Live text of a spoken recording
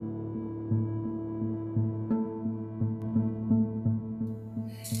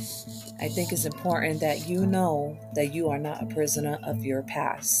I think it's important that you know that you are not a prisoner of your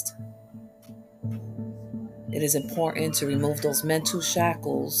past. It is important to remove those mental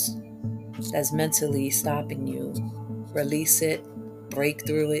shackles that's mentally stopping you. Release it, break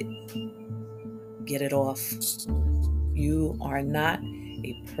through it, get it off. You are not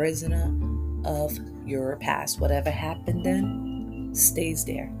a prisoner of your past. Whatever happened then stays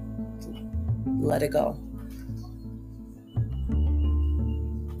there. Let it go.